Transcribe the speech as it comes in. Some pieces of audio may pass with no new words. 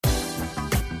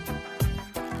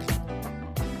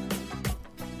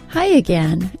Hi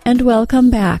again, and welcome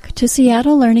back to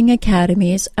Seattle Learning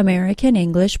Academy's American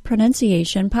English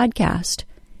Pronunciation Podcast.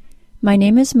 My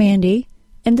name is Mandy,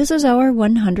 and this is our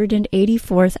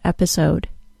 184th episode.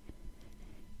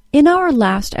 In our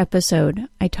last episode,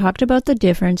 I talked about the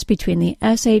difference between the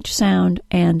SH sound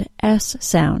and S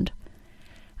sound.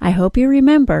 I hope you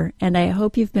remember, and I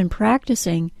hope you've been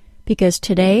practicing, because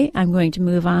today I'm going to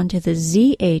move on to the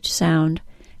ZH sound,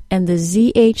 and the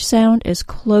ZH sound is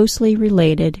closely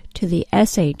related to the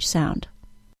SH sound.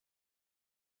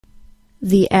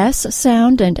 The S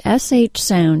sound and SH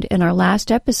sound in our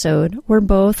last episode were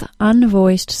both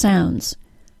unvoiced sounds.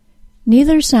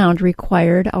 Neither sound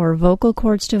required our vocal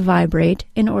cords to vibrate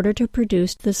in order to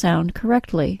produce the sound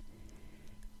correctly.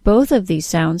 Both of these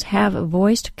sounds have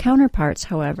voiced counterparts,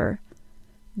 however.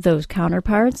 Those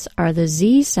counterparts are the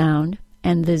Z sound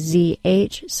and the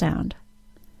ZH sound.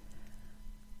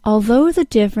 Although the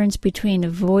difference between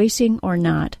voicing or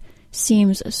not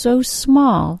seems so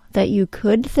small that you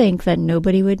could think that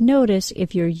nobody would notice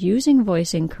if you're using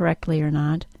voicing correctly or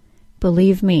not,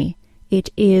 believe me, it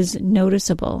is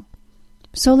noticeable.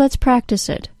 So let's practice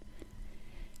it.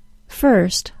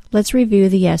 First, let's review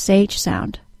the SH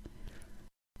sound.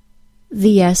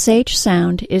 The SH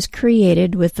sound is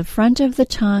created with the front of the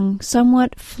tongue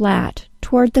somewhat flat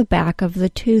toward the back of the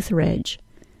tooth ridge.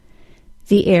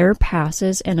 The air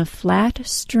passes in a flat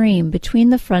stream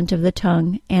between the front of the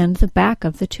tongue and the back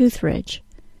of the tooth ridge.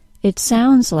 It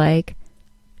sounds like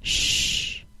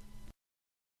shh.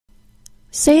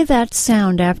 Say that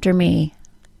sound after me.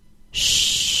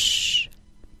 Shh.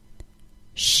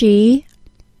 She,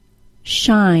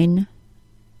 shine,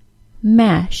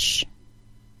 mesh.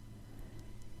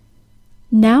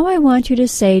 Now I want you to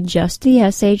say just the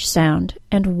SH sound,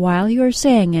 and while you are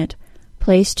saying it,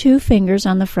 place 2 fingers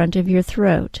on the front of your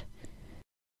throat.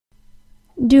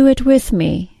 Do it with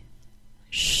me.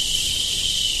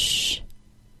 Shh.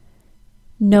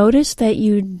 Notice that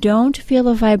you don't feel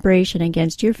a vibration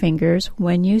against your fingers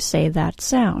when you say that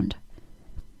sound.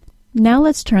 Now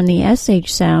let's turn the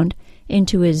SH sound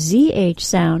into a ZH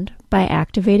sound by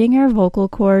activating our vocal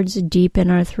cords deep in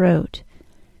our throat.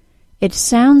 It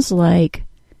sounds like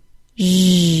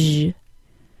zh.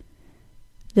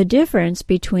 The difference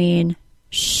between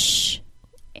sh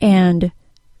and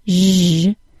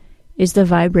zh is the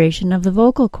vibration of the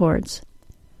vocal cords.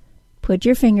 Put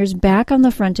your fingers back on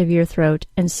the front of your throat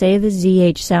and say the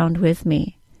ZH sound with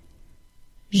me.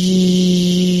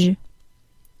 Zh.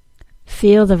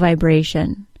 Feel the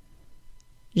vibration.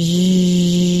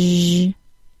 Zh.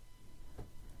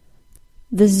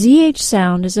 The ZH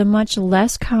sound is a much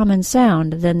less common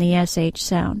sound than the SH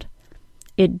sound.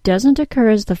 It doesn't occur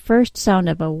as the first sound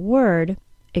of a word,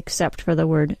 except for the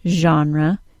word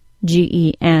genre,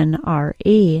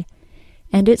 G-E-N-R-E,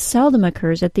 and it seldom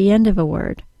occurs at the end of a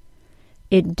word.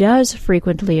 It does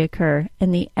frequently occur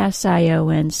in the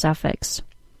S-I-O-N suffix.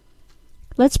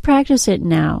 Let's practice it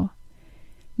now.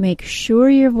 Make sure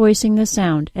you're voicing the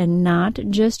sound and not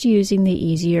just using the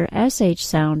easier SH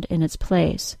sound in its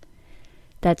place.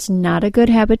 That's not a good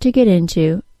habit to get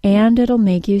into, and it'll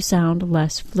make you sound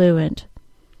less fluent.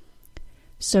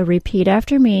 So repeat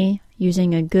after me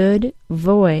using a good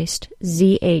voiced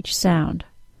ZH sound.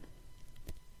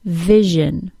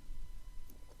 Vision,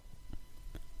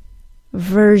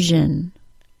 version,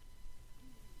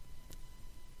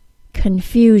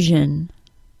 confusion,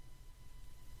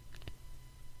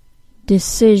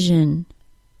 decision,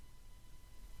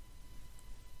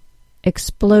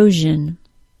 explosion,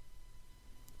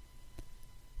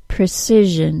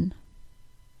 precision.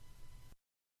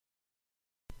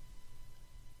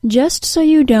 Just so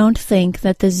you don't think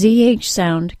that the ZH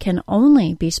sound can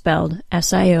only be spelled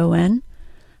S-I-O-N,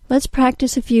 let's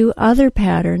practice a few other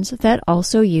patterns that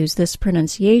also use this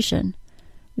pronunciation,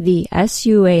 the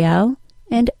S-U-A-L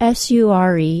and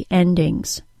S-U-R-E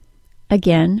endings.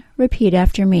 Again, repeat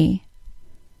after me.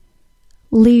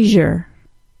 Leisure,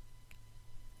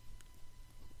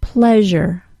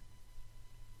 pleasure,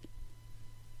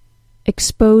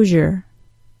 exposure,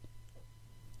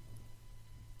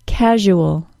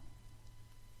 casual,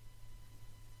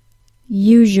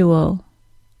 usual,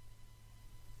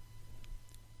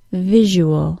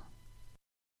 visual.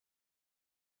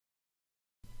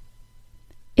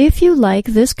 If you like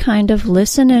this kind of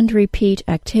listen and repeat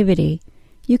activity,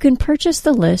 you can purchase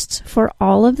the lists for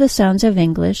all of the sounds of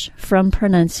English from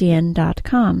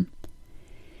Pronuncian.com.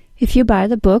 If you buy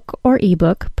the book or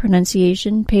ebook,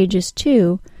 Pronunciation Pages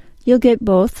 2, you'll get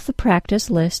both the practice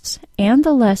lists and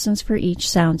the lessons for each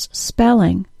sound's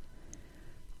spelling.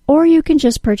 Or you can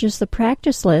just purchase the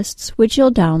practice lists, which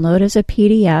you'll download as a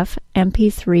PDF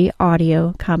MP3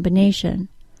 audio combination.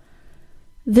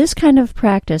 This kind of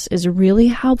practice is really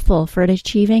helpful for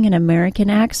achieving an American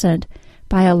accent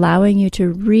by allowing you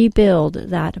to rebuild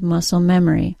that muscle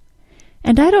memory.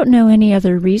 And I don't know any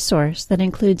other resource that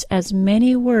includes as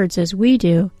many words as we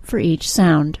do for each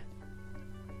sound.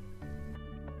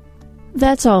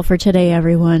 That's all for today,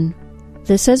 everyone.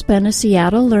 This has been a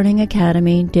Seattle Learning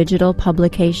Academy digital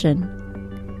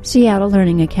publication. Seattle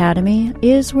Learning Academy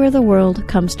is where the world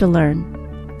comes to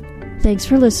learn. Thanks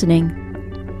for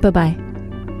listening. Bye-bye.